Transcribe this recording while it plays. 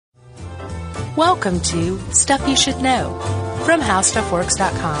Welcome to Stuff You Should Know from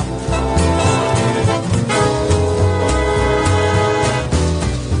HowStuffWorks.com.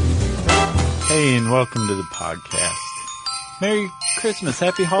 Hey, and welcome to the podcast. Merry Christmas,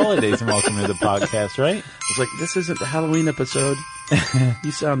 Happy Holidays, and welcome to the podcast, right? It's like, this isn't the Halloween episode.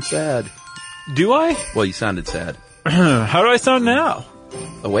 You sound sad. Do I? Well, you sounded sad. How do I sound now?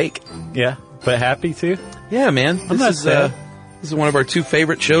 Awake. Yeah, but happy too? Yeah, man. This is one of our two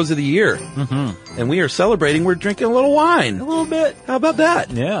favorite shows of the year. Mm-hmm. And we are celebrating. We're drinking a little wine. A little bit. How about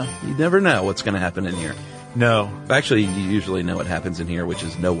that? Yeah. You never know what's going to happen in here. No. Actually, you usually know what happens in here, which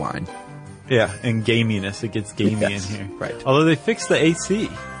is no wine. Yeah, and gaminess. It gets gamey Yes, in here. right. Although they fixed the AC.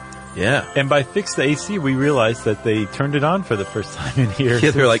 Yeah. And by fix the AC, we realized that they turned it on for the first time in here. Yeah,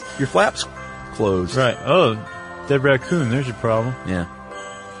 they're like, your flap's closed. Right. Oh, dead raccoon. There's your problem. Yeah.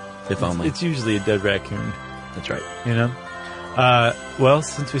 If only. It's usually a dead raccoon. That's right. You know? Well,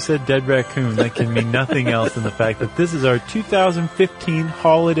 since we said dead raccoon, that can mean nothing else than the fact that this is our 2015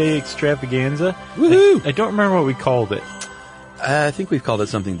 holiday extravaganza. Woohoo! I don't remember what we called it. I think we've called it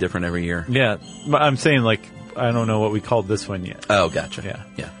something different every year. Yeah, but I'm saying, like, I don't know what we called this one yet. Oh, gotcha. Yeah.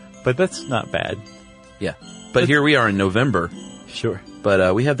 Yeah. But that's not bad. Yeah. But here we are in November. Sure.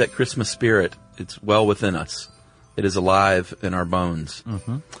 But we have that Christmas spirit. It's well within us. It is alive in our bones.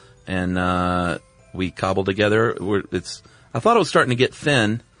 Mm-hmm. And we cobble together. I thought it was starting to get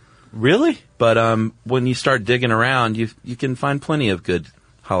thin. Really? But when you start digging around, you can find plenty of good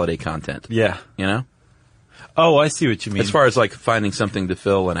holiday content. Yeah. You know? Oh, I see what you mean. As far as like finding something to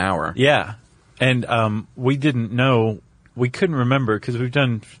fill an hour. Yeah. And we didn't know, we couldn't remember, because we've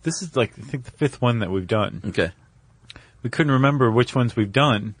done, this is like, I think the fifth one that we've done. Okay. We couldn't remember which ones we've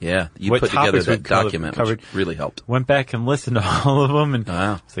done. Yeah. You What put together topics that we've document, covered. which really helped. Went back and listened to all of them, and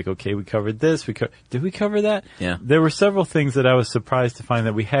Wow. it's like, okay, we covered this. Did we cover that? Yeah. There were several things that I was surprised to find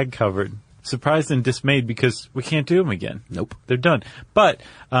that we had covered. Surprised and dismayed because we can't do them again. Nope. They're done. But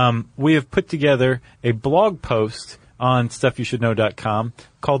we have put together a blog post on StuffYouShouldKnow.com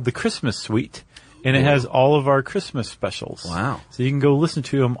called The Christmas Suite, and it has all of our Christmas specials. Wow. So you can go listen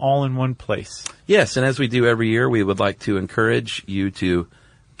to them all in one place. Yes, and as we do every year, we would like to encourage you to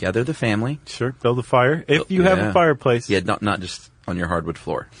gather the family. Sure. Build a fire. If you have a fireplace. Yeah, not just on your hardwood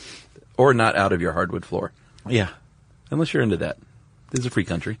floor. Or not out of your hardwood floor. Yeah. Unless you're into that. This is a free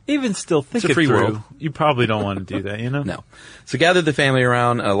country. Even still, think It's a it free through. world. You probably don't want to do that, you know? No. So gather the family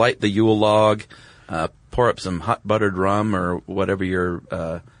around, light the Yule log, pour up some hot buttered rum or whatever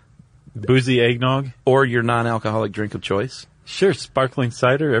your Boozy eggnog. or your non-alcoholic drink of choice. Sure, sparkling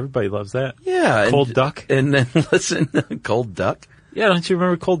cider. Everybody loves that. Yeah. Cold duck. And then listen, cold duck? Yeah, don't you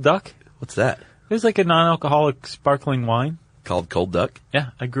remember Cold Duck? What's that? It was like a non-alcoholic sparkling wine. Called cold duck?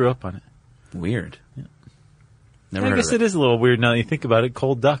 Yeah, I grew up on it. Weird. Never I heard guess of it is a little weird now that you think about it.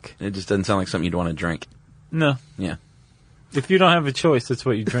 Cold Duck. It just doesn't sound like something you'd want to drink. No. Yeah. If you don't have a choice, that's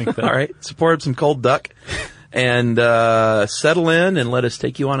what you drink then. All right. So pour up some cold duck and settle in and let us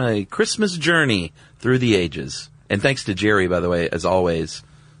take you on a Christmas journey through the ages. And thanks to Jerry, by the way, as always,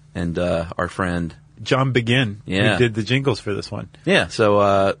 and our friend. John Begin. Yeah. Who did the jingles for this one. Yeah.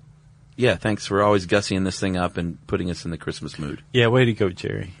 So, thanks for always gussying this thing up and putting us in the Christmas mood. Yeah, way to go,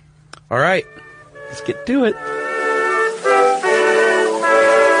 Jerry. All right. Let's get to it.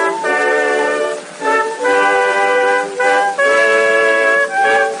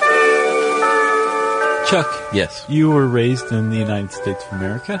 Chuck. Yes. You were raised in the United States of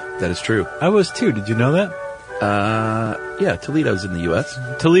America. That is true. I was too. Did you know that? Yeah, Toledo's in the U.S.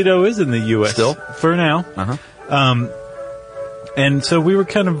 Toledo is in the U.S. Still? For now. Uh-huh. And so we were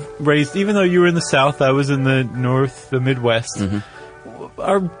kind of raised, even though you were in the South, I was in the North, the Midwest. Mm-hmm.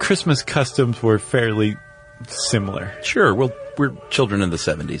 Our Christmas customs were fairly similar. Sure. Well, we're children of the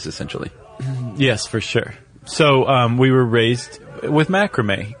 70s, essentially. Yes, for sure. So we were raised with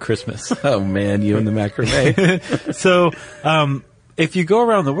macrame Christmas. Oh, man, you and the macrame. So if you go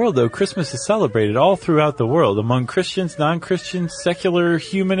around the world, though, Christmas is celebrated all throughout the world among Christians, non-Christians, secular,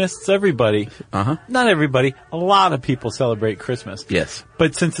 humanists, everybody. Uh-huh. Not everybody. A lot of people celebrate Christmas. Yes.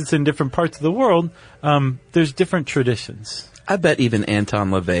 But since it's in different parts of the world, there's different traditions. I bet even Anton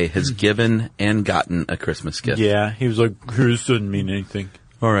LaVey has given and gotten a Christmas gift. Yeah, he was like, this doesn't mean anything.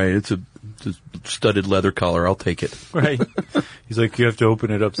 All right, it's a studded leather collar. I'll take it. Right. He's like, you have to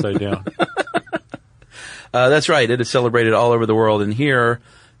open it upside down. That's right. It is celebrated all over the world. And here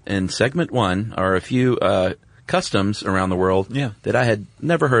in segment 1 are a few customs around the world that I had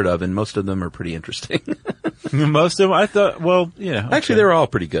never heard of, and most of them are pretty interesting. Most of them, I thought, well, yeah. Okay. Actually, they were all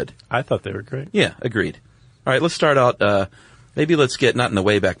pretty good. I thought they were great. Yeah, agreed. All right, let's start out. Maybe let's get not in the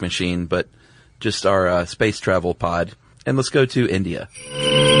Wayback Machine, but just our space travel pod, and let's go to India.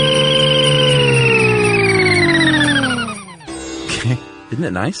 Isn't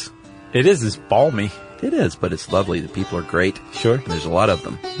it nice? It is. It's balmy. It is, but it's lovely. The people are great. Sure. And there's a lot of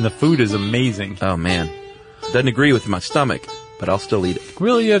them. And the food is amazing. Oh, man. Doesn't agree with my stomach, but I'll still eat it.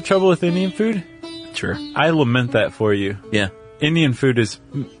 Really, you have trouble with Indian food? Sure. I lament that for you. Yeah. Indian food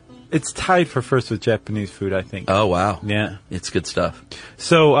it's tied for first with Japanese food, I think. Oh, wow. Yeah. It's good stuff.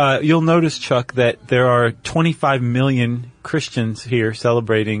 So, you'll notice, Chuck, that there are 25 million Christians here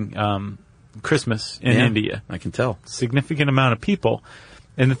celebrating, Christmas in India. I can tell. Significant amount of people.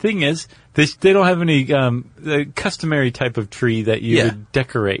 And the thing is, they don't have any, the customary type of tree that you would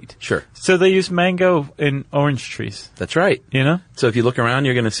decorate. Sure. So they use mango and orange trees. That's right. You know? So if you look around,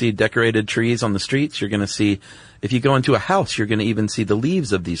 you're going to see decorated trees on the streets. You're going to see, if you go into a house, you're going to even see the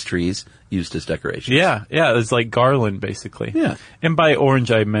leaves of these trees used as decorations. Yeah. It's like garland, basically. Yeah. And by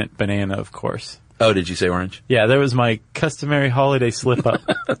orange, I meant banana, of course. Oh, did you say orange? Yeah, that was my customary holiday slip-up.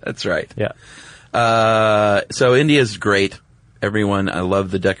 That's right. Yeah. So India's great. Everyone, I love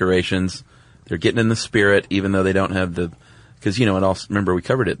the decorations. They're getting in the spirit, even though they don't have because, remember we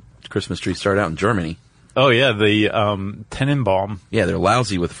covered it. Christmas trees start out in Germany. Oh, yeah, the Tannenbaum. Yeah, they're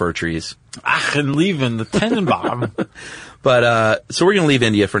lousy with fir trees. Ach, and leaving the Tannenbaum. But, so we're going to leave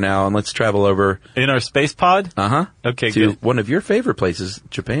India for now, and let's travel over. In our space pod? Uh-huh. Okay, to good. one of your favorite places,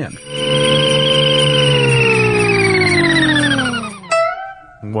 Japan.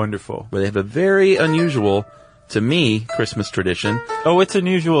 Wonderful. Where they have a very unusual, to me, Christmas tradition. Oh, it's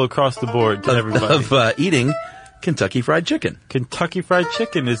unusual across the board to everybody. Of eating Kentucky Fried Chicken. Kentucky Fried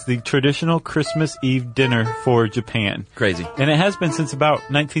Chicken is the traditional Christmas Eve dinner for Japan. Crazy. And it has been since about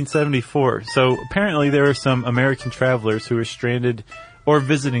 1974. So apparently there are some American travelers who are stranded or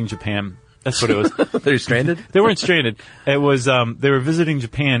visiting Japan. That's what it was. They're stranded? They weren't stranded. It was, they were visiting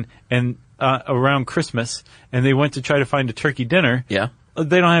Japan and, around Christmas, and they went to try to find a turkey dinner. Yeah.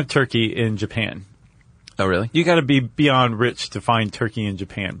 They don't have turkey in Japan. Oh, really? You gotta be beyond rich to find turkey in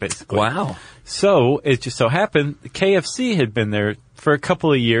Japan, basically. Wow. So, it just so happened, KFC had been there for a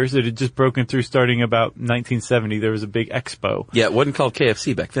couple of years. It had just broken through starting about 1970. There was a big expo. Yeah, it wasn't called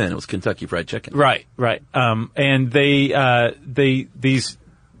KFC back then. It was Kentucky Fried Chicken. Right. And these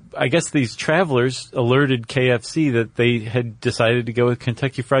travelers alerted KFC that they had decided to go with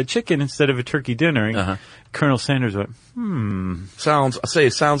Kentucky Fried Chicken instead of a turkey dinner. And Colonel Sanders went,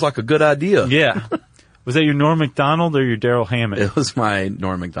 Sounds like a good idea. yeah. Was that your Norm Macdonald or your Daryl Hammond? It was my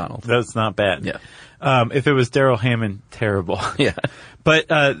Norm Macdonald. That's not bad. Yeah. If it was Daryl Hammond, terrible. Yeah. But,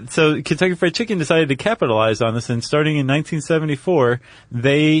 so Kentucky Fried Chicken decided to capitalize on this, and starting in 1974,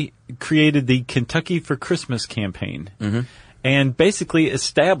 they created the Kentucky for Christmas campaign. Mm-hmm. And basically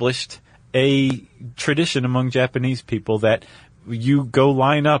established a tradition among Japanese people that you go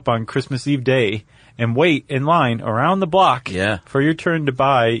line up on Christmas Eve day and wait in line around the block for your turn to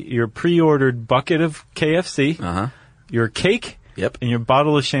buy your pre-ordered bucket of KFC, your cake, and your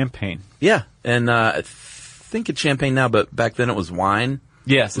bottle of champagne. Yeah, and I think it's champagne now, but back then it was wine.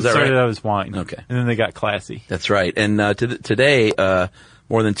 Yes, it started out as wine. Okay. And then they got classy. That's right. And today,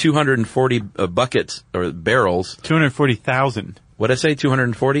 more than 240 buckets or barrels. 240,000. What'd I say,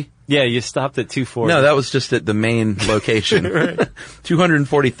 240? Yeah, you stopped at 240. No, that was just at the main location. Right.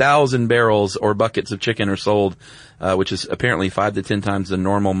 240,000 barrels or buckets of chicken are sold, which is apparently 5 to 10 times the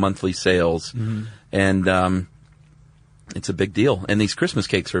normal monthly sales. Mm-hmm. And it's a big deal. And these Christmas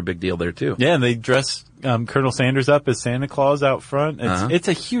cakes are a big deal there, too. Yeah, and they dress Colonel Sanders up as Santa Claus out front. It's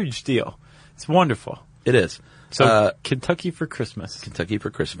a huge deal. It's wonderful. It is. So, Kentucky for Christmas. Kentucky for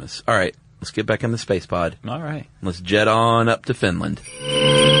Christmas. All right. Let's get back in the space pod. All right. Let's jet on up to Finland.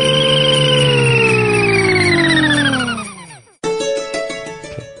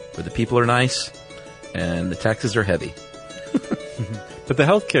 Where the people are nice and the taxes are heavy. But the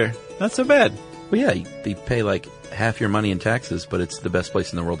healthcare, not so bad. Well, yeah, you pay like half your money in taxes, but it's the best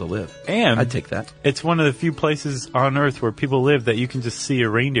place in the world to live. And I'd take that. It's one of the few places on Earth where people live that you can just see a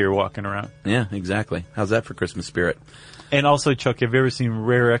reindeer walking around. Yeah, exactly. How's that for Christmas spirit? And also, Chuck, have you ever seen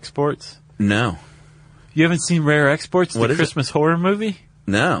Rare Exports? No. You haven't seen Rare Exports, the Christmas horror movie?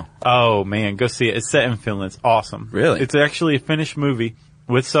 No. Oh, man, go see it. It's set in Finland. It's awesome. Really? It's actually a Finnish movie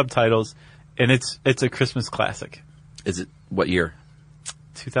with subtitles, and it's a Christmas classic. Is it what year?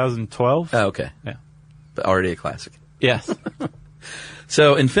 2012. Oh, okay. Yeah. But already a classic. Yes.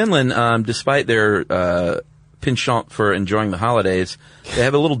 So in Finland, despite their penchant for enjoying the holidays, they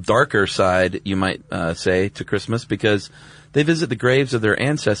have a little darker side, you might say, to Christmas, because they visit the graves of their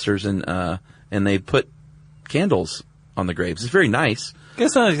ancestors and they put candles on the graves. It's very nice.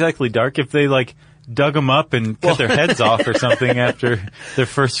 It's not exactly dark. If they dug them up and cut their heads off or something after their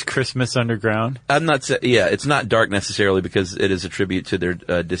first Christmas underground. I'm not it's not dark necessarily because it is a tribute to their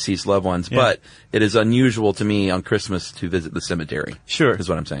deceased loved ones, but it is unusual to me on Christmas to visit the cemetery. Sure. Is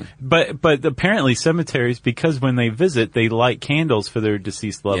what I'm saying. But apparently cemeteries, because when they visit, they light candles for their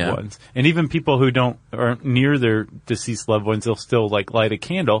deceased loved ones. And even people who aren't near their deceased loved ones, they'll still light a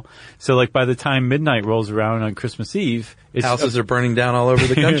candle. So by the time midnight rolls around on Christmas Eve, houses are burning down all over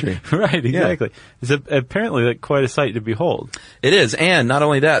the country. Right, exactly. Yeah. It's apparently quite a sight to behold. It is, and not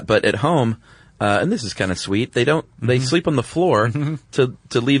only that, but at home, and this is kind of sweet, they sleep on the floor to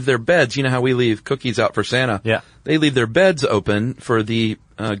leave their beds. You know how we leave cookies out for Santa? Yeah. They leave their beds open for the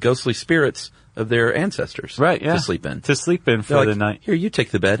ghostly spirits of their ancestors. Right, yeah. To sleep in. For the night. Here, you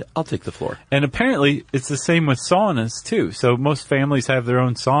take the bed, I'll take the floor. And apparently, it's the same with saunas, too. So most families have their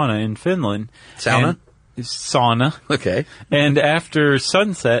own sauna in Finland. Sauna? Sauna. Okay. And after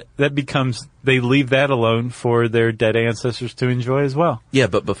sunset, they leave that alone for their dead ancestors to enjoy as well. Yeah,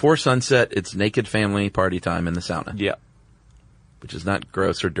 but before sunset, it's naked family party time in the sauna. Yeah. Which is not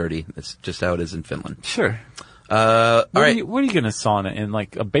gross or dirty. It's just how it is in Finland. Sure. All right. What are you going to sauna in?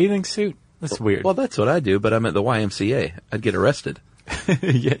 A bathing suit? That's weird. Well, that's what I do, but I'm at the YMCA. I'd get arrested.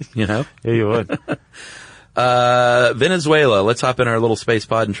 Yeah. You know? Yeah, you would. Venezuela. Let's hop in our little space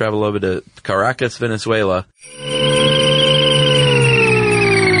pod and travel over to Caracas, Venezuela.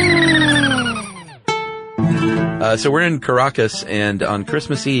 So we're in Caracas, and on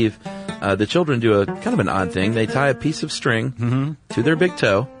Christmas Eve, the children do a kind of an odd thing. They tie a piece of string to their big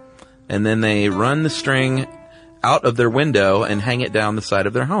toe, and then they run the string out of their window and hang it down the side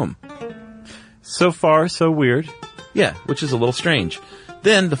of their home. So far, so weird. Yeah, which is a little strange.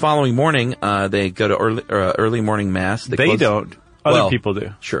 Then the following morning, they go to early morning mass. They don't. Other people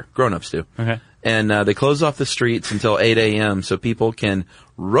do. Sure, grown-ups do. Okay. And they close off the streets until 8 a.m. so people can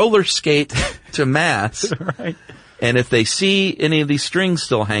roller skate to mass. Right. And if they see any of these strings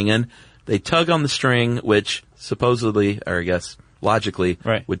still hanging, they tug on the string, which supposedly, or I guess logically,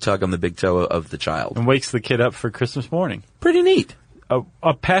 would tug on the big toe of the child. And wakes the kid up for Christmas morning. Pretty neat.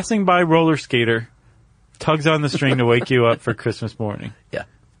 A passing by roller skater tugs on the string to wake you up for Christmas morning. Yeah.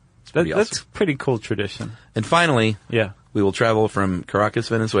 That's a pretty cool tradition. And finally, yeah, we will travel from Caracas,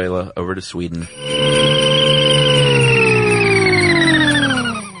 Venezuela, over to Sweden.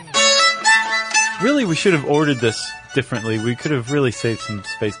 Really, we should have ordered this differently. We could have really saved some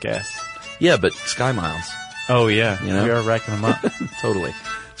space gas. Yeah, but Sky Miles. Oh, yeah. You know? We are racking them up. Totally.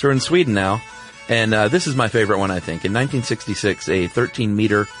 So we're in Sweden now, and this is my favorite one, I think. In 1966, a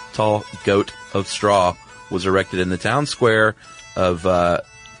 13-meter tall goat of straw was erected in the town square of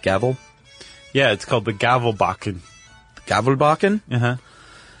Gavel. Yeah, it's called the Gavelbakken. Gavelbakken? Uh-huh.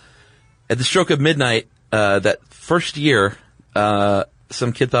 At the stroke of midnight that first year,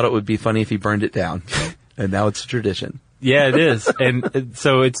 some kid thought it would be funny if he burned it down. And now it's a tradition. Yeah, it is. And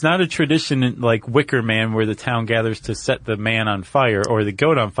so it's not a tradition like Wicker Man where the town gathers to set the man on fire or the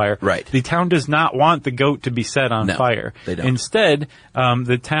goat on fire. Right. The town does not want the goat to be set on fire. They don't. Instead,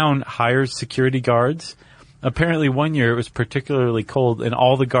 the town hires security guards. Apparently one year it was particularly cold and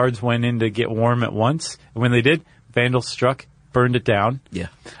all the guards went in to get warm at once. And when they did, vandals struck, burned it down. Yeah.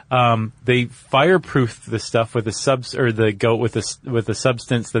 They fireproofed the stuff with the goat with a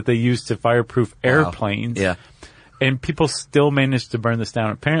substance that they used to fireproof airplanes. Yeah. And people still managed to burn this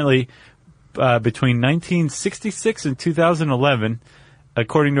down. Apparently, between 1966 and 2011,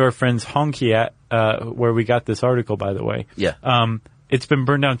 according to our friends Honkiat, where we got this article, by the way, it's been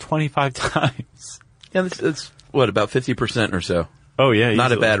burned down 25 times. Yeah, it's what, about 50% or so. Oh, yeah.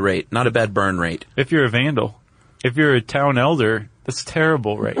 Not easily. a bad rate. Not a bad burn rate. If you're a vandal. If you're a town elder, that's a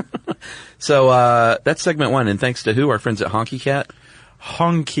terrible rate. So, that's segment one. And thanks to who? Our friends at Honkiat?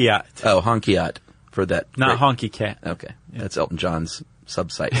 Honkiat. Oh, Honkiat. For that. Not Honky Cat. Okay. Yeah. That's Elton John's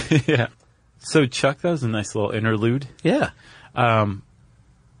sub-site. Yeah. So, Chuck, that was a nice little interlude. Yeah. Have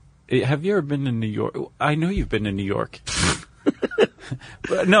you ever been to New York? I know you've been to New York.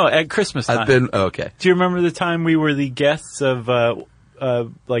 But no, at Christmas time. I've been, okay. Do you remember the time we were the guests of,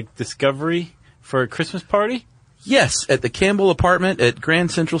 Discovery for a Christmas party? Yes, at the Campbell apartment at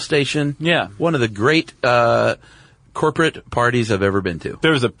Grand Central Station. Yeah. One of the great, corporate parties I've ever been to.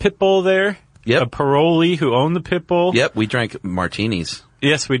 There was a pit bull there. Yep. A parolee who owned the pit bull. Yep, we drank martinis.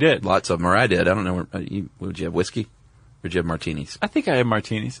 Yes, we did. Lots of them, or I did. I don't know. Would you have whiskey? Or did you have martinis? I think I had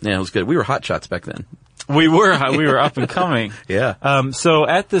martinis. Yeah, it was good. We were hot shots back then. We were up and coming. Yeah. So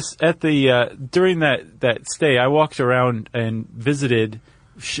during that stay, I walked around and visited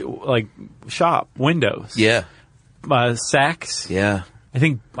shop windows. Yeah. Saks. Yeah. I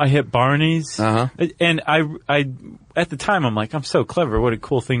think I hit Barney's. Uh-huh. And I, at the time, I'm like, I'm so clever. What a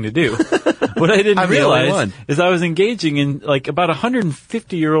cool thing to do. What I didn't I'm the only realize one. is I was engaging in like about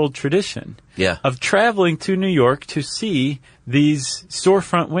 150-year-old tradition Yeah. of traveling to New York to see these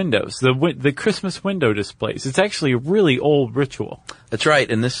storefront windows, the Christmas window displays. It's actually a really old ritual. That's right.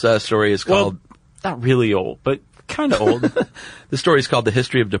 And this story is called... Well, not really old, but kind of old. The story is called The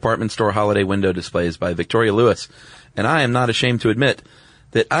History of Department Store Holiday Window Displays by Victoria Lewis. And I am not ashamed to admit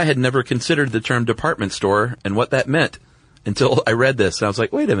that I had never considered the term department store and what that meant until I read this. And I was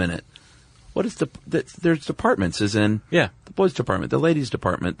like, wait a minute. What is there's departments as in Yeah. the boys department, the ladies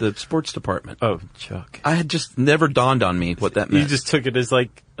department, the sports department. Oh, Chuck. I had just never dawned on me what that meant. You just took it as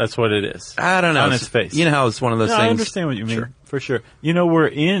like, that's what it is. I don't know. On its face. You know how it's one of those No, things. I understand what you mean. Sure. For sure. You know, we're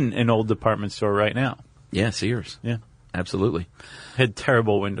in an old department store right now. Yeah, Sears. Yeah. Absolutely. Had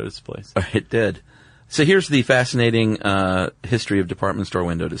terrible window displays. It did. So here's the fascinating history of department store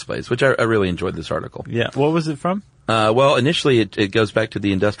window displays, which I really enjoyed this article. Yeah. What was it from? Well, initially it goes back to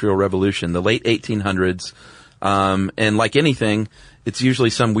the Industrial Revolution, the late 1800s. And like anything, it's usually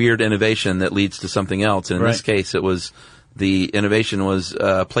some weird innovation that leads to something else. And in this case, the innovation was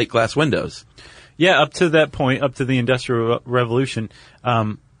plate glass windows. Yeah, up to that point, up to the Industrial Revolution,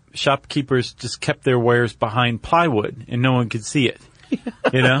 shopkeepers just kept their wares behind plywood and no one could see it.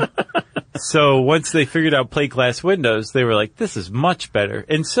 You know? So once they figured out plate glass windows, they were like, this is much better.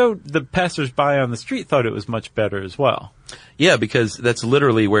 And so the passersby on the street thought it was much better as well. Yeah, because that's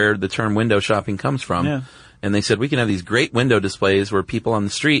literally where the term window shopping comes from. Yeah. And they said, we can have these great window displays where people on the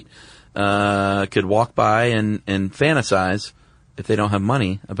street could walk by and fantasize, if they don't have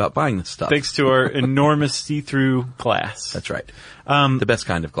money, about buying this stuff. Thanks to our enormous see-through glass. That's right. The best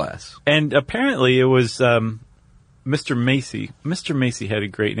kind of glass. And apparently it was Mr. Macy. Mr. Macy had a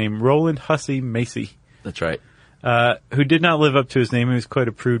great name, Roland Hussey Macy, That's right. who did not live up to his name. He was quite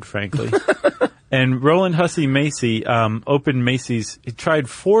a prude, frankly. And Roland Hussey Macy opened Macy's. He tried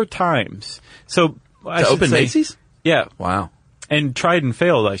 4 times. So I To should open say, Macy's? Yeah, Wow. and tried and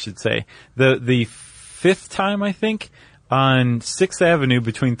failed, I should say. The 5th time, I think, on 6th Avenue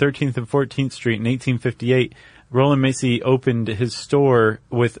between 13th and 14th Street in 1858, Roland Macy opened his store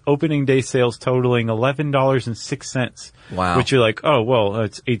with opening day sales totaling $11.06. Wow. Which you're like, oh, well,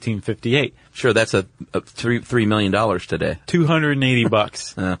 it's 1858. Sure, that's a $3 million today.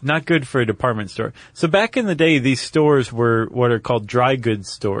 $280. Yeah. Not good for a department store. So back in the day, these stores were what are called dry goods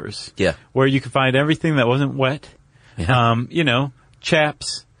stores. Yeah. Where you could find everything that wasn't wet. Yeah. You know,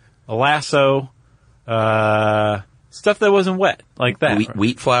 chaps, a lasso, stuff that wasn't wet, like that.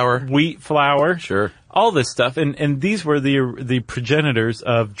 Wheat flour. Wheat flour. Sure. All this stuff. And these were the progenitors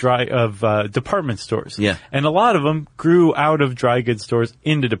of department stores. Yeah. And a lot of them grew out of dry goods stores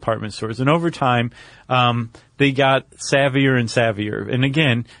into department stores. And over time, they got savvier and savvier. And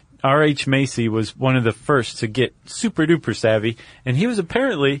again, R.H. Macy was one of the first to get super duper savvy. And he was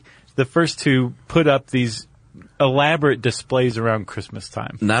apparently the first to put up these elaborate displays around Christmas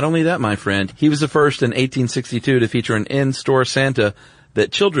time. Not only that, my friend, he was the first in 1862 to feature an in-store Santa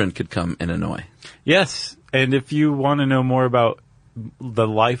that children could come and annoy. Yes, and if you want to know more about the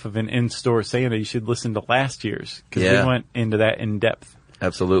life of an in-store Santa, you should listen to last year's, because Yeah. we went into that in depth.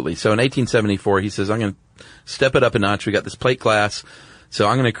 Absolutely. So in 1874, he says, I'm going to step it up a notch. We got this plate glass. So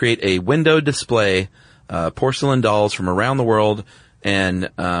I'm going to create a window display, porcelain dolls from around the world, and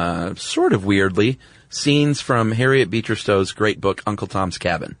sort of weirdly, scenes from Harriet Beecher Stowe's great book, Uncle Tom's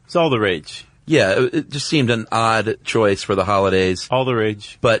Cabin. It's all the rage. Yeah, it just seemed an odd choice for the holidays, All the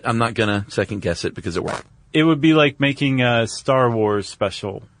rage. but I'm not going to second guess it because it worked. It would be like making a Star Wars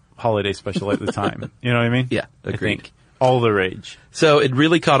special, holiday special at the time. You know what I mean? Yeah, I agreed. think. All the rage. So it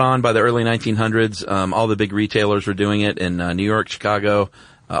really caught on by the early 1900s. All the big retailers were doing it in New York, Chicago,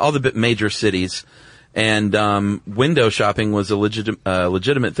 all the major cities. And window shopping was a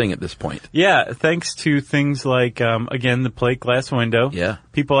legitimate thing at this point. Yeah, thanks to things like, again, the plate glass window. Yeah.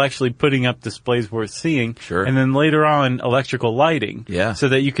 People actually putting up displays worth seeing. Sure. And then later on, electrical lighting. Yeah. So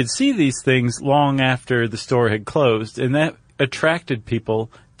that you could see these things long after the store had closed. And that attracted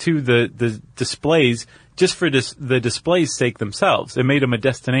people to the displays just for the display's sake themselves. It made them a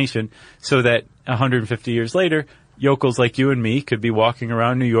destination so that 150 years later, yokels like you and me could be walking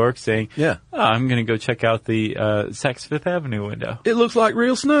around New York saying, Yeah. oh, I'm going to go check out the Saks Fifth Avenue window. It looks like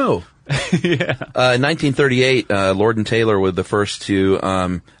real snow. Yeah. In 1938, Lord and Taylor were the first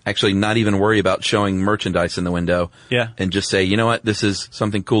to actually not even worry about showing merchandise in the window. Yeah. And just say, you know what, this is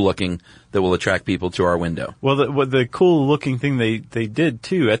something cool looking that will attract people to our window. Well, the cool looking thing they did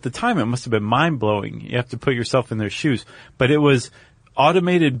too, at the time it must have been mind blowing. You have to put yourself in their shoes. But it was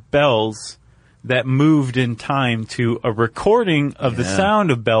automated bells that moved in time to a recording of the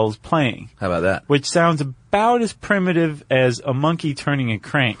sound of bells playing. How about that? Which sounds about as primitive as a monkey turning a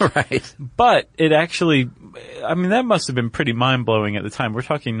crank. Right. But it actually, I mean, that must have been pretty mind-blowing at the time. We're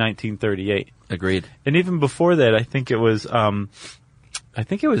talking 1938. Agreed. And even before that, I think it was Neiman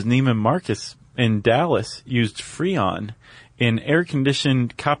Marcus in Dallas used Freon in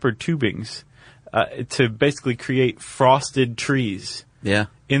air-conditioned copper tubings to basically create frosted trees. Yeah.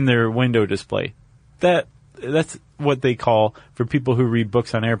 In their window display. That's what they call, for people who read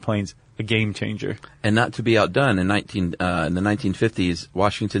books on airplanes, a game changer. And not to be outdone, in the 1950s,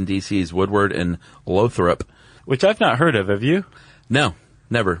 Washington, D.C.'s Woodward and Lothrop. Which I've not heard of. Have you? No,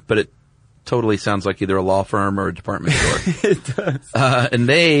 never. But it totally sounds like either a law firm or a department store. It does. And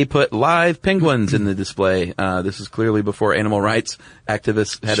they put live penguins in the display. This is clearly before animal rights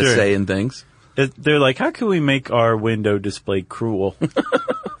activists had a say in things. They're like, how can we make our window display cruel?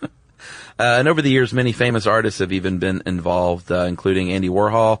 And over the years, many famous artists have even been involved, including Andy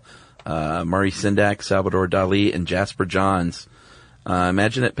Warhol, Murray Sendak, Salvador Dali, and Jasper Johns.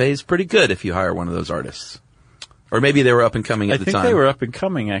 Imagine it pays pretty good if you hire one of those artists. Or maybe they were up and coming at the time. I think they were up and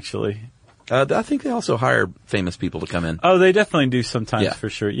coming, actually. I think they also hire famous people to come in. Oh, they definitely do sometimes, for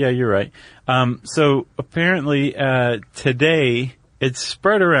sure. Yeah, you're right. So apparently today it's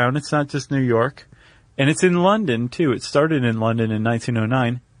spread around. It's not just New York. And it's in London, too. It started in London in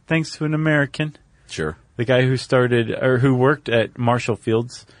 1909, thanks to an American. Sure. The guy who worked at Marshall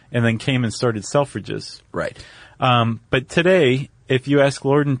Fields and then came and started Selfridges. Right. But today, if you ask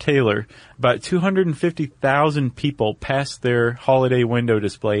Lord and Taylor, about 250,000 people pass their holiday window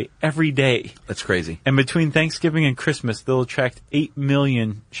display every day. That's crazy. And between Thanksgiving and Christmas, they'll attract 8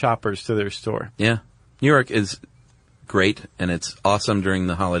 million shoppers to their store. Yeah. New York is great, and it's awesome during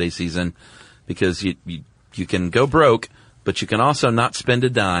the holiday season because you can go broke, but you can also not spend a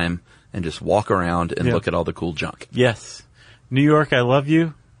dime and just walk around and look at all the cool junk. Yes. New York, I love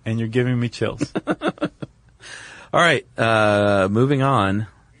you, and you're giving me chills. All right, moving on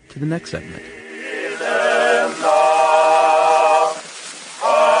to the next segment.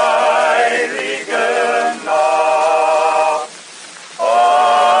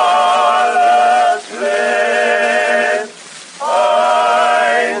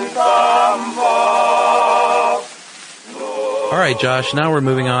 All right, Josh, now we're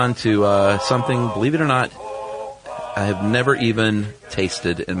moving on to something, believe it or not, I have never even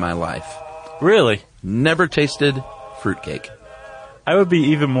tasted in my life. Really? Never tasted fruitcake. I would be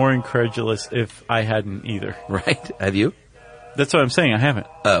even more incredulous if I hadn't either. Right? Have you? That's what I'm saying. I haven't.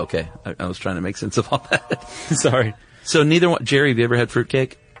 Oh, okay. I was trying to make sense of all that. Sorry. So neither one. Jerry, have you ever had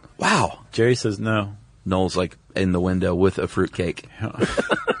fruitcake? Wow. Jerry says no. Noel's like in the window with a fruitcake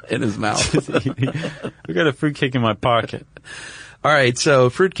in his mouth. I got a fruitcake in my pocket. All right.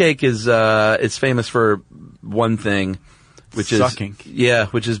 So fruitcake is it's famous for one thing, which sucking.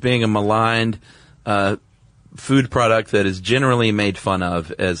 which is being a maligned food product that is generally made fun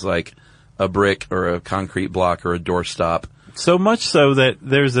of as like a brick or a concrete block or a doorstop. So much so that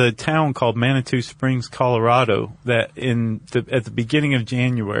there's a town called Manitou Springs, Colorado, that at the beginning of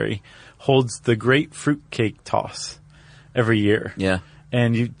January holds the Great Fruitcake Toss every year. Yeah.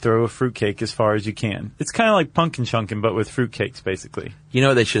 And you throw a fruitcake as far as you can. It's kind of like pumpkin chunkin', but with fruitcakes, basically. You know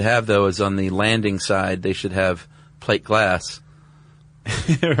what they should have, though, is on the landing side, they should have plate glass.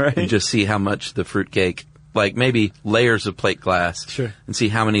 Right? And just see how much the fruitcake, like maybe layers of plate glass. Sure. And see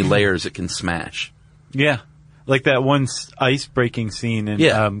how many layers it can smash. Yeah. Like that one ice-breaking scene in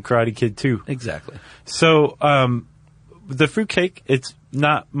Karate Kid 2. Exactly. So, the fruitcake, it's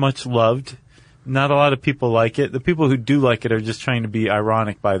not much loved. Not a lot of people like it. The people who do like it are just trying to be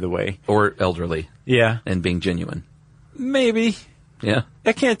ironic, by the way. Or elderly. Yeah. And being genuine. Maybe. Yeah.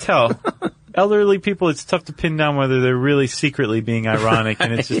 I can't tell. Elderly people, it's tough to pin down whether they're really secretly being ironic,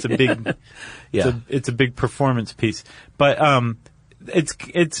 and it's just a big, it's a big performance piece. But,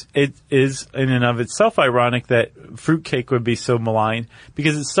 it is in and of itself ironic that fruitcake would be so maligned,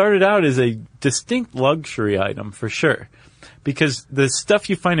 because it started out as a distinct luxury item, for sure. Because the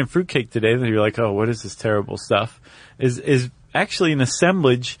stuff you find in fruitcake today that you're like, oh, what is this terrible stuff, is actually an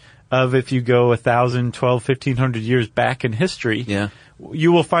assemblage of, if you go 1,000, 12, 1,500 years back in history,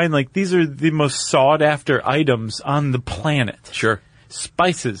 you will find like these are the most sought after items on the planet. Sure.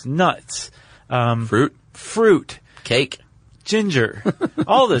 Spices, nuts, fruit, cake, ginger,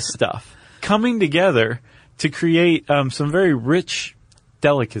 all this stuff coming together to create some very rich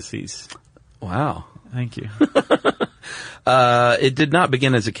delicacies. Wow. Thank you. It did not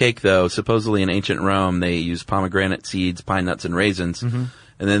begin as a cake, though. Supposedly in ancient Rome, they used pomegranate seeds, pine nuts, and raisins. Mm-hmm.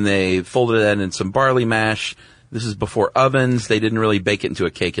 And then they folded that in some barley mash This is before ovens. They didn't really bake it into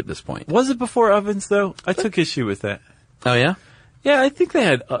a cake at this point. Was it before ovens, though? I took issue with that. Oh, yeah? Yeah, I think they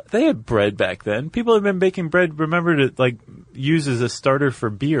had bread back then. People have been baking bread, remember, to like use as a starter for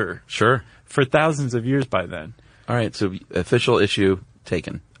beer Sure. for thousands of years by then. All right, so official issue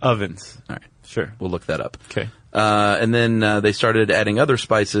taken. Ovens. All right, Sure. we'll look that up. Okay. And then they started adding other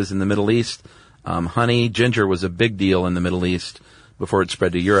spices in the Middle East. Honey, ginger was a big deal in the Middle East before it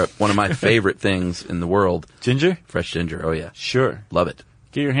spread to Europe. One of my favorite things in the world. Ginger? Fresh ginger. Oh, yeah. Sure. Love it.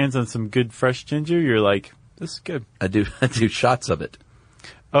 Get your hands on some good fresh ginger, you're like, this is good. I do shots of it.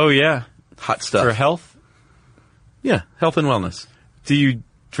 Oh, yeah. Hot stuff. For health? Yeah, health and wellness. Do you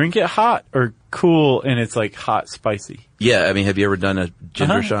drink it hot or cool and it's like hot spicy? Yeah, I mean, have you ever done a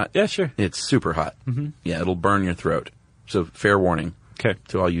ginger shot? Yeah, sure. It's super hot. Mm-hmm. Yeah, it'll burn your throat. So fair warning Okay.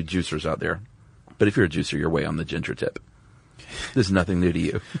 to all you juicers out there. But if you're a juicer, you're way on the ginger tip. This is nothing new to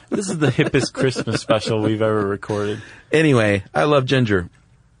you. This is the hippest Christmas special we've ever recorded. Anyway, I love ginger.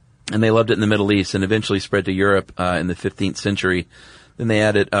 And they loved it in the Middle East and eventually spread to Europe in the 15th century. Then they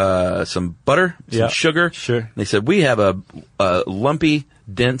added some butter, some sugar. Sure. They said, we have a lumpy,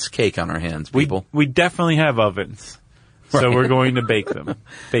 dense cake on our hands, people. We definitely have ovens. So Right. we're going to bake them.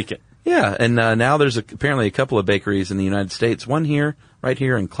 Bake it. Yeah, and now there's apparently a couple of bakeries in the United States. One here, right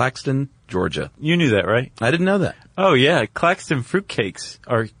here in Claxton, Georgia. You knew that, right? I didn't know that. Oh, yeah. Claxton fruitcakes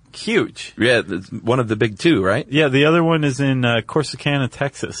are huge. Yeah, it's one of the big two, right? Yeah, the other one is in Corsicana,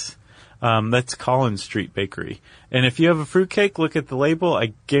 Texas. That's Collins Street Bakery. And if you have a fruitcake, look at the label.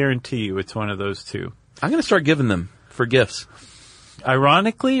 I guarantee you it's one of those two. I'm going to start giving them for gifts.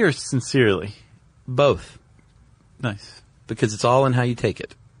 Ironically or sincerely? Both. Nice. Because it's all in how you take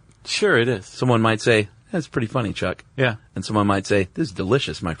it. Sure it is. Someone might say, that's pretty funny, Chuck. Yeah. And someone might say, this is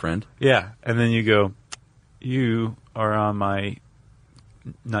delicious, my friend. Yeah. And then you go, you are on my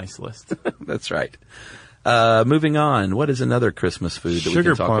nice list. That's right. Moving on. What is another Christmas food that we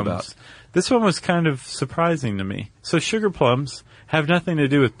Sugar can talk plums. about? This one was kind of surprising to me. So sugar plums have nothing to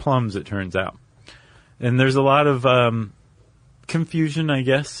do with plums, it turns out. And there's a lot of confusion, I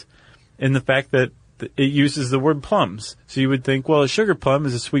guess, in the fact that it uses the word plums. So you would think, well, a sugar plum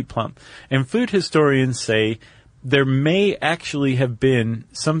is a sweet plum. And food historians say there may actually have been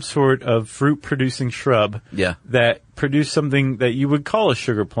some sort of fruit-producing shrub that produced something that you would call a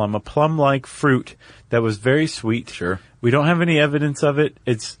sugar plum, a plum-like fruit that was very sweet. Sure. We don't have any evidence of it.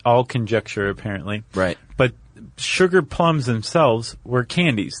 It's all conjecture, apparently. Right. But sugar plums themselves were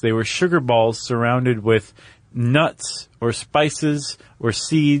candies. They were sugar balls surrounded with nuts or spices or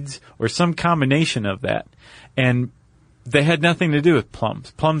seeds or some combination of that. And they had nothing to do with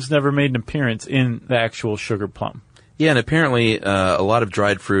plums. Plums never made an appearance in the actual sugar plum. Yeah, and apparently a lot of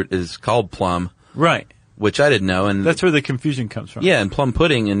dried fruit is called plum. Right. Which I didn't know. And that's where the confusion comes from. Yeah, and plum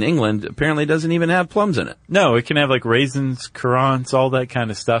pudding in England apparently doesn't even have plums in it. No, it can have like raisins, currants, all that kind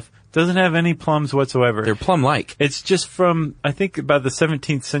of stuff. Doesn't have any plums whatsoever. They're plum-like. It's just from, I think, about the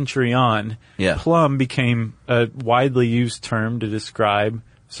 17th century on, plum became a widely used term to describe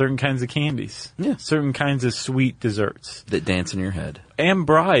certain kinds of candies. Yeah. Certain kinds of sweet desserts. That dance in your head. And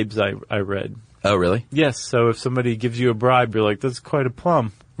bribes, I read. Oh, really? Yes, so if somebody gives you a bribe, you're like, that's quite a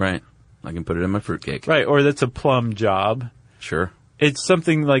plum. Right. I can put it in my fruitcake. Right, or that's a plum job. Sure. It's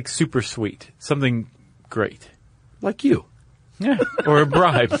something like super sweet. Something great. Like you. Yeah, or a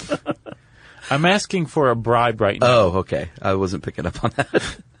bribe. I'm asking for a bribe right now. Oh, okay. I wasn't picking up on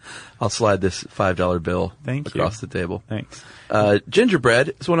that. I'll slide this $5 bill across the table. Thanks.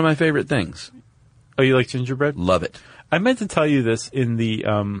 Gingerbread is one of my favorite things. Oh, you like gingerbread? Love it. I meant to tell you this in the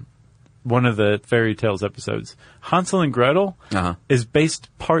one of the fairy tales episodes. Hansel and Gretel is based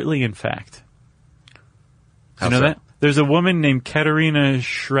partly in fact. How you know so? that? There's a woman named Katerina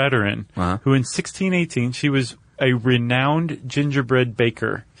Schraderin who in 1618, she was a renowned gingerbread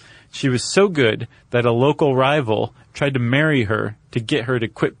baker. She was so good that a local rival tried to marry her to get her to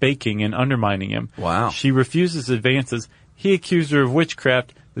quit baking and undermining him. Wow. She refused his advances. He accused her of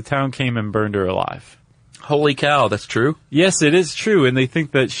witchcraft. The town came and burned her alive. Holy cow, that's true? Yes, it is true, and they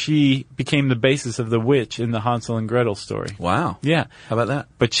think that she became the basis of the witch in the Hansel and Gretel story. Wow. Yeah. How about that?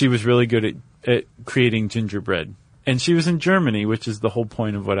 But she was really good at creating gingerbread. And she was in Germany, which is the whole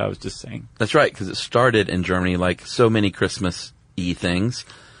point of what I was just saying. That's right, because it started in Germany like so many Christmas-y things.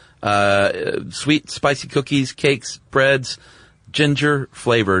 Sweet, spicy cookies, cakes, breads, ginger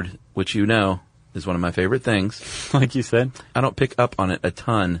flavored, which you know is one of my favorite things. Like you said. I don't pick up on it a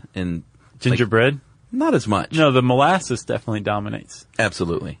ton in gingerbread. Not as much. No, the molasses definitely dominates.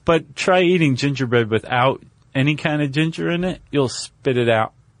 Absolutely. But try eating gingerbread without any kind of ginger in it. You'll spit it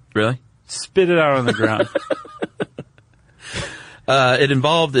out. Really? Spit it out on the ground. It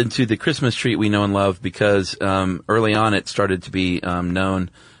evolved into the Christmas treat we know and love because early on it started to be known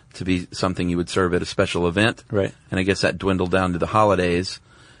to be something you would serve at a special event. Right. And I guess that dwindled down to the holidays.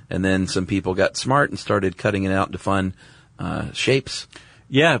 And then some people got smart and started cutting it out into fun shapes.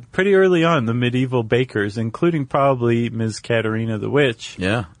 Yeah, pretty early on, the medieval bakers, including probably Ms. Katerina the Witch,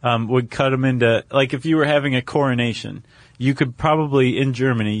 would cut them into, like if you were having a coronation, you could probably, in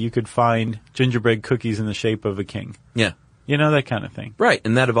Germany, you could find gingerbread cookies in the shape of a king. Yeah. You know, that kind of thing. Right,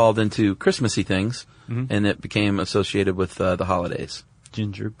 and that evolved into Christmassy things, and it became associated with the holidays.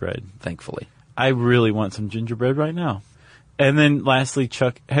 Gingerbread. Thankfully. I really want some gingerbread right now. And then lastly,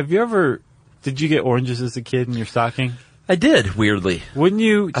 Chuck, did you get oranges as a kid in your stocking? I did, weirdly. Wouldn't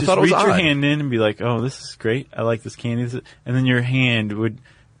you just reach your odd. hand in and be like, oh, this is great, I like this candy, and then your hand would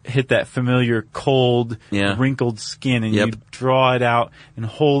hit that familiar cold, wrinkled skin, and you'd draw it out and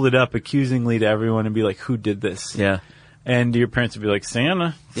hold it up accusingly to everyone and be like, who did this? Yeah. And your parents would be like,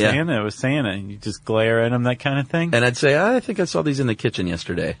 Santa, it was Santa, and you just glare at them, that kind of thing. And I'd say, I think I saw these in the kitchen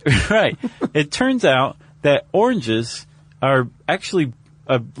yesterday. Right. It turns out that oranges are actually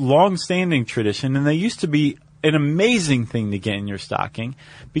a long-standing tradition, and they used to be an amazing thing to get in your stocking,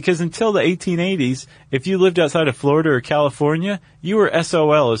 because until the 1880s, if you lived outside of Florida or California, you were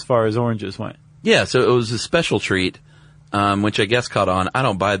SOL as far as oranges went. Yeah, so it was a special treat, which I guess caught on. I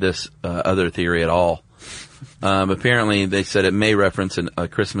don't buy this other theory at all. Apparently, they said it may reference a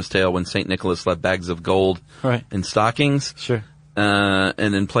Christmas tale when St. Nicholas left bags of gold in stockings. Sure.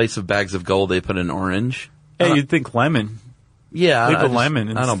 And in place of bags of gold, they put an orange. Hey, you'd think lemon. Yeah. Leave a lemon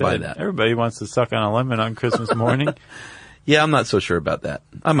instead. I don't buy that. Everybody wants to suck on a lemon on Christmas morning. Yeah, I'm not so sure about that.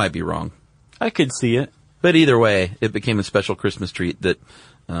 I might be wrong. I could see it. But either way, it became a special Christmas treat that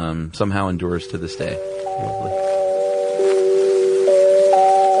somehow endures to this day. Lovely.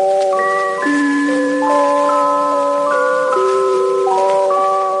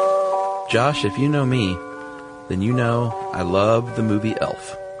 Josh, if you know me, then you know I love the movie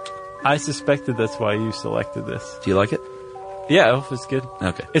Elf. I suspected that's why you selected this. Do you like it? Yeah, Elf is good.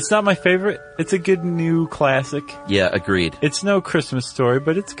 Okay. It's not my favorite. It's a good new classic. Yeah, agreed. It's no Christmas Story,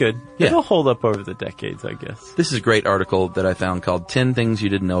 but it's good. Yeah. It'll hold up over the decades, I guess. This is a great article that I found called 10 Things You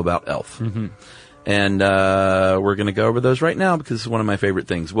Didn't Know About Elf. Mm-hmm. And we're going to go over those right now because it's one of my favorite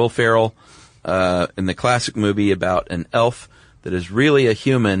things. Will Ferrell, in the classic movie about an elf that is really a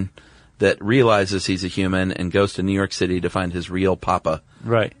human that realizes he's a human and goes to New York City to find his real papa,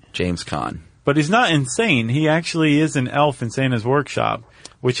 right? James Caan. But he's not insane. He actually is an elf in Santa's workshop,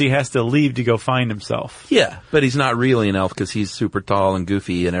 which he has to leave to go find himself. Yeah, but he's not really an elf because he's super tall and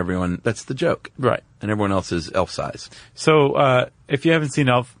goofy and everyone, that's the joke. Right. And everyone else is elf size. So, if you haven't seen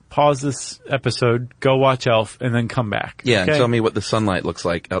Elf, pause this episode, go watch Elf, and then come back. Yeah, okay? And tell me what the sunlight looks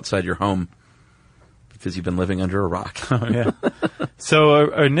like outside your home because you've been living under a rock. Oh, yeah.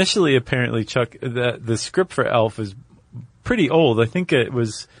 So, initially, apparently, Chuck, the script for Elf is pretty old. I think it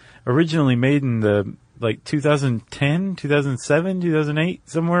was originally made in the, 2010, 2007, 2008,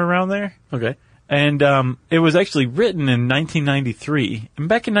 somewhere around there. Okay. And it was actually written in 1993. And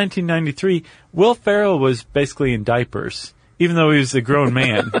back in 1993, Will Ferrell was basically in diapers, even though he was a grown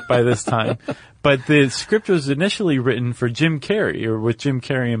man by this time. But the script was initially written for Jim Carrey, or with Jim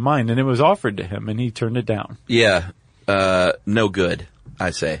Carrey in mind, and it was offered to him, and he turned it down. Yeah. No good, I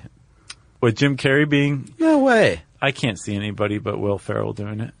say. With Jim Carrey being... No way. I can't see anybody but Will Ferrell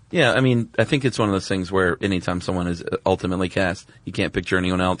doing it. Yeah, I mean, I think it's one of those things where anytime someone is ultimately cast, you can't picture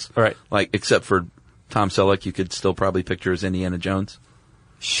anyone else. Right. Except for Tom Selleck, you could still probably picture as Indiana Jones.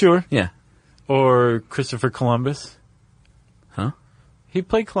 Sure. Yeah. Or Christopher Columbus. Huh? He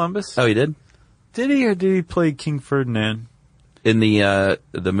played Columbus. Oh, he did? Did he, or did he play King Ferdinand? In the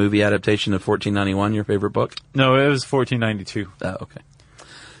movie adaptation of 1491, your favorite book? No, it was 1492. Oh, okay.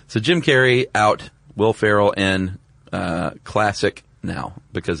 So Jim Carrey out, Will Ferrell in, classic now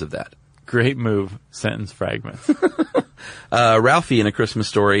because of that. Great move. Sentence fragments. Ralphie in A Christmas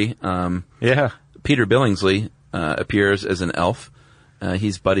Story. Yeah. Peter Billingsley appears as an elf.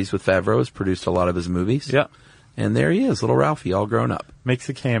 He's buddies with Favreau. Has produced a lot of his movies. Yeah. And there he is, little Ralphie, all grown up. Makes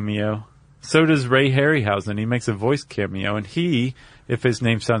a cameo. So does Ray Harryhausen. He makes a voice cameo. And he, if his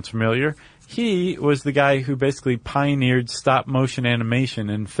name sounds familiar, he was the guy who basically pioneered stop-motion animation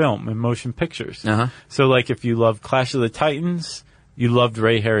in film and motion pictures. Uh-huh. So, if you love Clash of the Titans, you loved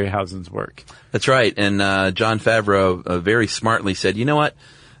Ray Harryhausen's work. That's right. And Jon Favreau very smartly said, you know what?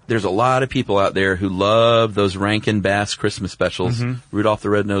 There's a lot of people out there who love those Rankin Bass Christmas specials, Rudolph the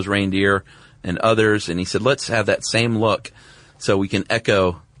Red-Nosed Reindeer and others. And he said, let's have that same look so we can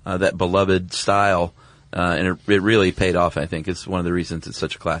echo that beloved style And it really paid off, I think. It's one of the reasons it's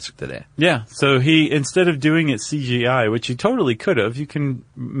such a classic today. Yeah, so he, instead of doing it CGI, which he totally could have, you can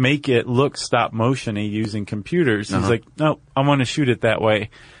make it look stop motion-y using computers. He's like, no, I want to shoot it that way.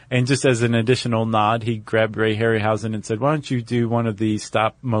 And just as an additional nod, he grabbed Ray Harryhausen and said, why don't you do one of the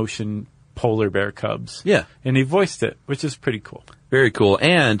stop motion polar bear cubs? Yeah. And he voiced it, which is pretty cool. Very cool.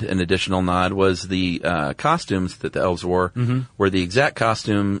 And an additional nod was the costumes that the elves wore were the exact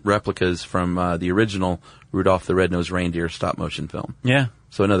costume replicas from the original Rudolph the Red-Nosed Reindeer stop-motion film. Yeah.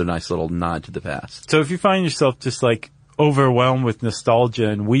 So another nice little nod to the past. So if you find yourself just like overwhelmed with nostalgia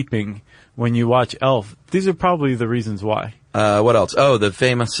and weeping when you watch Elf, these are probably the reasons why. What else? Oh, the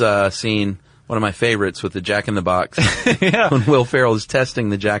famous scene, one of my favorites, with the Jack in the Box. Yeah. When Will Ferrell is testing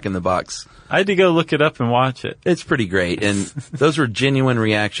the Jack in the Box. I had to go look it up and watch it. It's pretty great, and those were genuine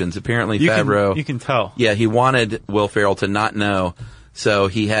reactions. Apparently, Favreau, you can tell. Yeah, he wanted Will Ferrell to not know, so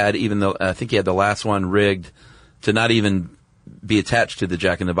he had I think he had the last one rigged to not even be attached to the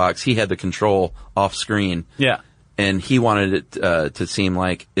Jack in the Box. He had the control off screen. Yeah. And he wanted it to seem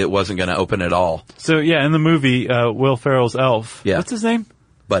like it wasn't going to open at all. So yeah, in the movie, Will Ferrell's Elf. Yeah. What's his name?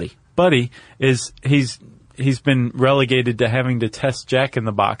 Buddy is he's been relegated to having to test Jack in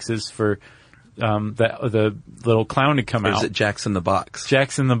the Boxes for the little clown to come or out. is it Jack's in the Box?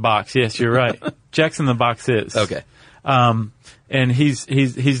 Jack's in the Box. Yes, you're right. Jack's in the Box is. Okay. And he's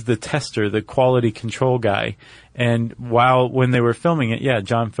the tester, the quality control guy. And when they were filming it, yeah,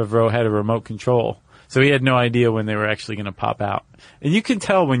 Jon Favreau had a remote control. So he had no idea when they were actually going to pop out. And you can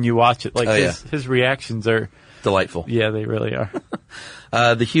tell when you watch it, like his reactions are delightful. Yeah, they really are.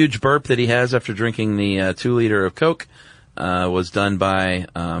 The huge burp that he has after drinking the 2-liter of Coke was done by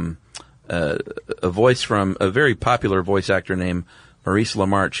a voice from a very popular voice actor named Maurice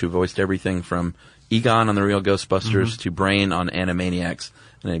LaMarche, who voiced everything from Egon on The Real Ghostbusters to Brain on Animaniacs,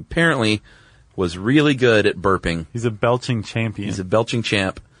 and apparently was really good at burping. He's a belching champion. He's a belching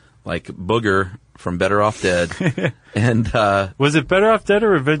champ, like Booger from Better Off Dead. And was it Better Off Dead or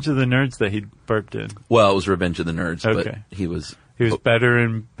Revenge of the Nerds that he burped in? Well, it was Revenge of the Nerds, okay. But he was better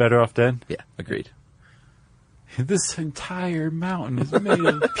in Better Off Dead? Yeah, agreed. This entire mountain is made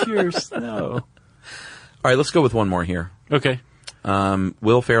of pure snow. All right, let's go with one more here. Okay.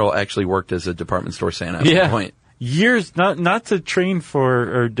 Will Ferrell actually worked as a department store Santa at one point. Years, not to train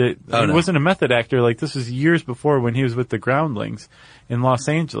for, he wasn't a method actor. Like, this was years before when he was with the Groundlings in Los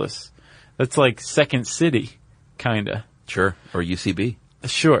Angeles. That's like Second City, kinda. Sure. Or UCB.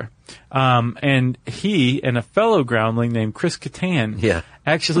 Sure. And he and a fellow Groundling named Chris Kattan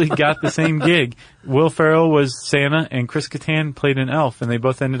actually got the same gig. Will Ferrell was Santa and Chris Kattan played an elf, and they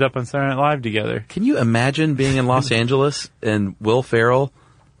both ended up on Saturday Night Live together. Can you imagine being in Los Angeles and Will Ferrell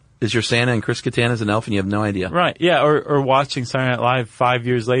is your Santa and Chris Kattan is an elf and you have no idea? Right, yeah, or watching Saturday Night Live 5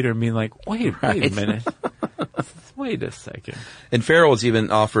 years later and being like, wait a minute. Wait a second. And Ferrell was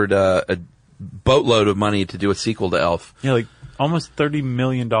even offered a boatload of money to do a sequel to Elf. Yeah, like almost $30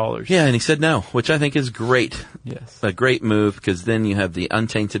 million. Yeah, and he said no, which I think is great. Yes. A great move, because then you have the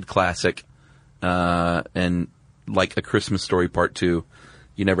untainted classic, and like A Christmas Story Part 2,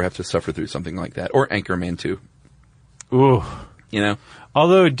 you never have to suffer through something like that. Or Anchorman 2. Ooh. You know?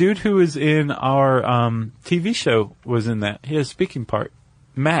 Although a dude who was in our TV show was in that. He has a speaking part.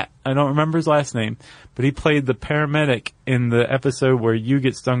 Matt. I don't remember his last name, but he played the paramedic in the episode where you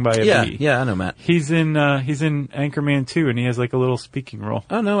get stung by a bee. Yeah, I know Matt. He's in Anchorman 2, and he has like a little speaking role.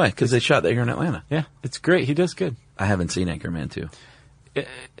 Oh, no way, because they shot that here in Atlanta. Yeah, it's great. He does good. I haven't seen Anchorman 2.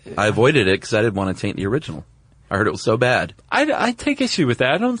 I avoided it because I didn't want to taint the original. I heard it was so bad. I take issue with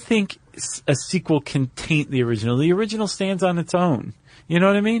that. I don't think a sequel can taint the original. The original stands on its own. You know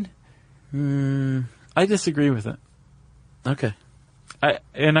what I mean? I disagree with it. Okay.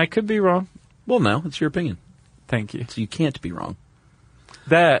 And I could be wrong. Well, no, it's your opinion. Thank you. So you can't be wrong.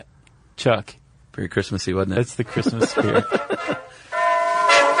 That, Chuck. Very Christmassy, wasn't it? That's the Christmas spirit.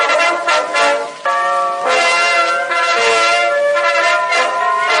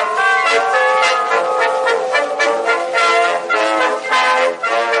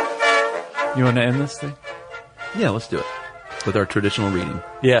 You want to end this thing? Yeah, let's do it. With our traditional reading.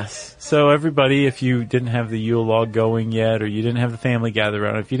 Yes. So everybody, if you didn't have the Yule log going yet, or you didn't have the family gather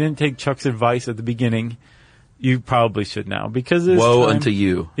around, if you didn't take Chuck's advice at the beginning, you probably should now, because it's woe time. unto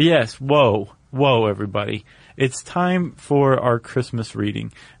you. Yes, woe, everybody. it's time for our Christmas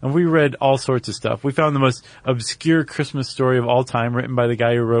reading. And we read all sorts of stuff. We found the most obscure Christmas story of all time, written by the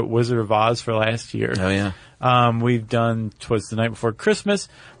guy who wrote Wizard of Oz for last year. Oh, yeah. We've done 'Twas the Night Before Christmas.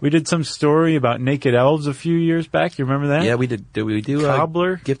 We did some story about naked elves a few years back. You remember that? Yeah, we did. Did we do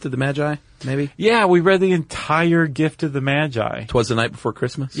Cobbler? Gift of the Magi, maybe? Yeah, we read the entire Gift of the Magi. 'Twas the Night Before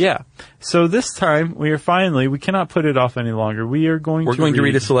Christmas? Yeah. So this time, we cannot put it off any longer. We're going to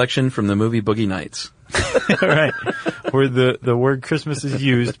read a selection from the movie Boogie Nights. All right. Where the word Christmas is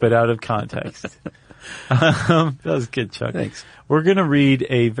used, but out of context. That was good, Chuck. Thanks. We're going to read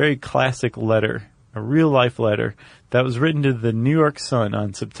a very classic letter, a real-life letter, that was written to the New York Sun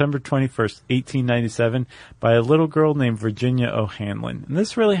on September 21st, 1897, by a little girl named Virginia O'Hanlon. And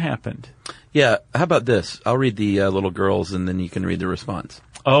this really happened. Yeah, how about this? I'll read the little girls, and then you can read the response.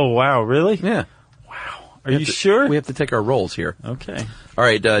 Oh, wow, really? Yeah. Are you sure? We have to take our roles here. Okay. All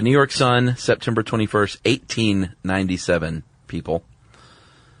right, New York Sun, September 21st, 1897, people.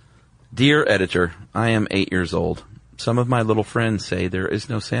 Dear editor, I am 8 years old. Some of my little friends say there is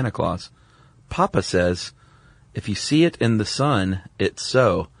no Santa Claus. Papa says, if you see it in the sun, it's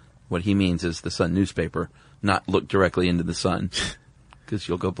so. What he means is the Sun newspaper, not look directly into the sun, because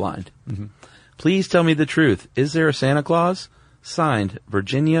you'll go blind. Mm-hmm. Please tell me the truth. Is there a Santa Claus? Signed,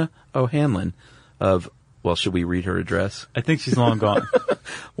 Virginia O'Hanlon of, well, should we read her address? I think she's long gone.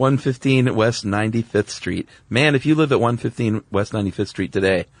 115 West 95th Street. Man, if you live at 115 West 95th Street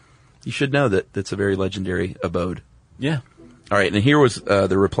today, you should know that that's a very legendary abode. Yeah. All right, and here was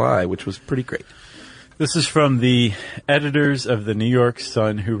the reply, which was pretty great. This is from the editors of the New York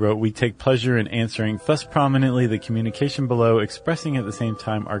Sun, who wrote, we take pleasure in answering thus prominently the communication below, expressing at the same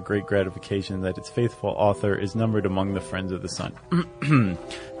time our great gratification that its faithful author is numbered among the friends of the Sun.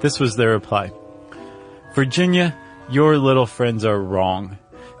 This was their reply. Virginia, your little friends are wrong.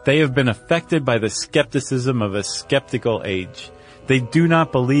 They have been affected by the skepticism of a skeptical age. They do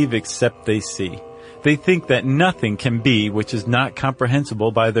not believe except they see. They think that nothing can be which is not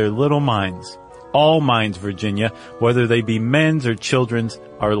comprehensible by their little minds. All minds, Virginia, whether they be men's or children's,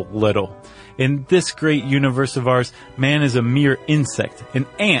 are little. In this great universe of ours, man is a mere insect, an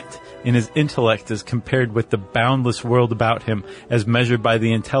ant in his intellect as compared with the boundless world about him, as measured by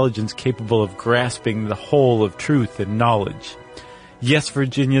the intelligence capable of grasping the whole of truth and knowledge. Yes,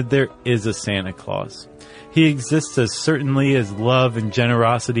 Virginia, there is a Santa Claus. He exists as certainly as love and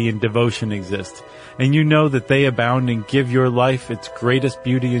generosity and devotion exist, and you know that they abound and give your life its greatest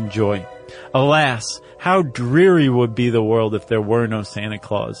beauty and joy. Alas, how dreary would be the world if there were no Santa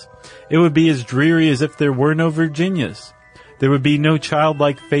Claus. It would be as dreary as if there were no Virginias. There would be no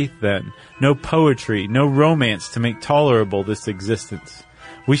childlike faith then, no poetry, no romance to make tolerable this existence.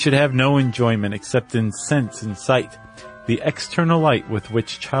 We should have no enjoyment except in sense and sight. The external light with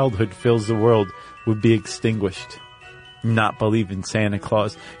which childhood fills the world would be extinguished. Not believe in Santa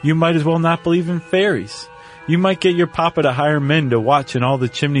Claus. You might as well not believe in fairies. You might get your papa to hire men to watch in all the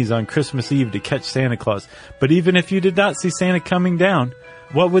chimneys on Christmas Eve to catch Santa Claus. But even if you did not see Santa coming down,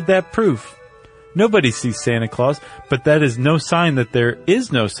 what would that prove? Nobody sees Santa Claus, but that is no sign that there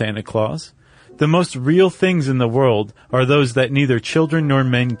is no Santa Claus. The most real things in the world are those that neither children nor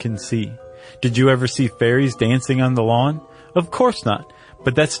men can see. Did you ever see fairies dancing on the lawn? Of course not,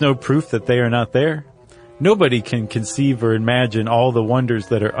 but that's no proof that they are not there. Nobody can conceive or imagine all the wonders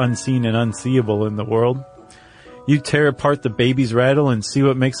that are unseen and unseeable in the world. You tear apart the baby's rattle and see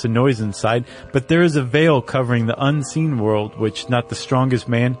what makes a noise inside, but there is a veil covering the unseen world which not the strongest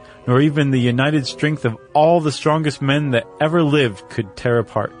man, nor even the united strength of all the strongest men that ever lived could tear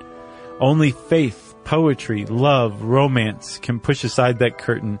apart. Only faith, poetry, love, romance can push aside that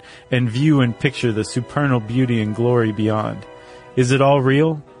curtain and view and picture the supernal beauty and glory beyond. Is it all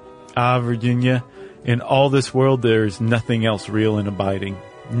real? Ah, Virginia, in all this world there is nothing else real and abiding.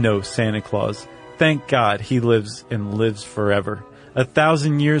 No Santa Claus. Thank God he lives and lives forever.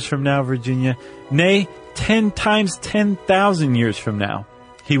 1,000 years from now, Virginia, nay, 10 times 10,000 years from now,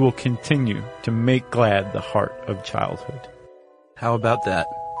 he will continue to make glad the heart of childhood. How about that?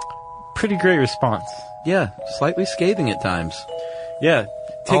 Pretty great response. Yeah, slightly scathing at times. Yeah,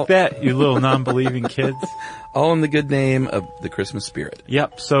 take that, you little non-believing kids. All in the good name of the Christmas spirit.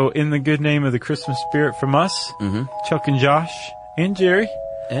 Yep, so in the good name of the Christmas spirit from us, Chuck and Josh, and Jerry.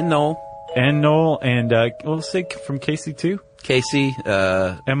 And Noel. And Noel, and we'll say from Casey too. Casey,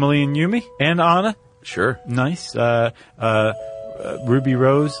 Emily and Yumi, and Anna. Sure. Nice. Ruby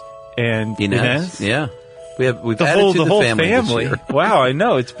Rose and Inez. Yeah. We've the added whole, to the the whole family. Wow, I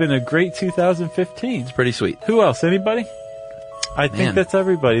know. It's been a great 2015. It's pretty sweet. Who else? Anybody? I think that's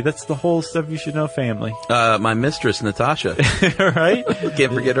everybody. That's the whole Stuff You Should Know family. My mistress, Natasha. Right?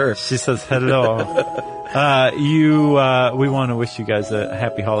 Can't forget her. She says hello. We want to wish you guys a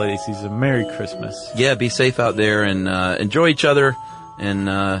happy holiday season. Merry Christmas. Yeah, be safe out there and enjoy each other. And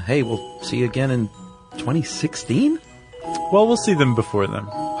hey, we'll see you again in 2016? Well, we'll see them before then.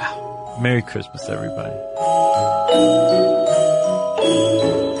 Wow. Merry Christmas, everybody.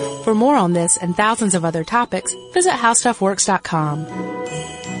 For more on this and thousands of other topics, visit HowStuffWorks.com.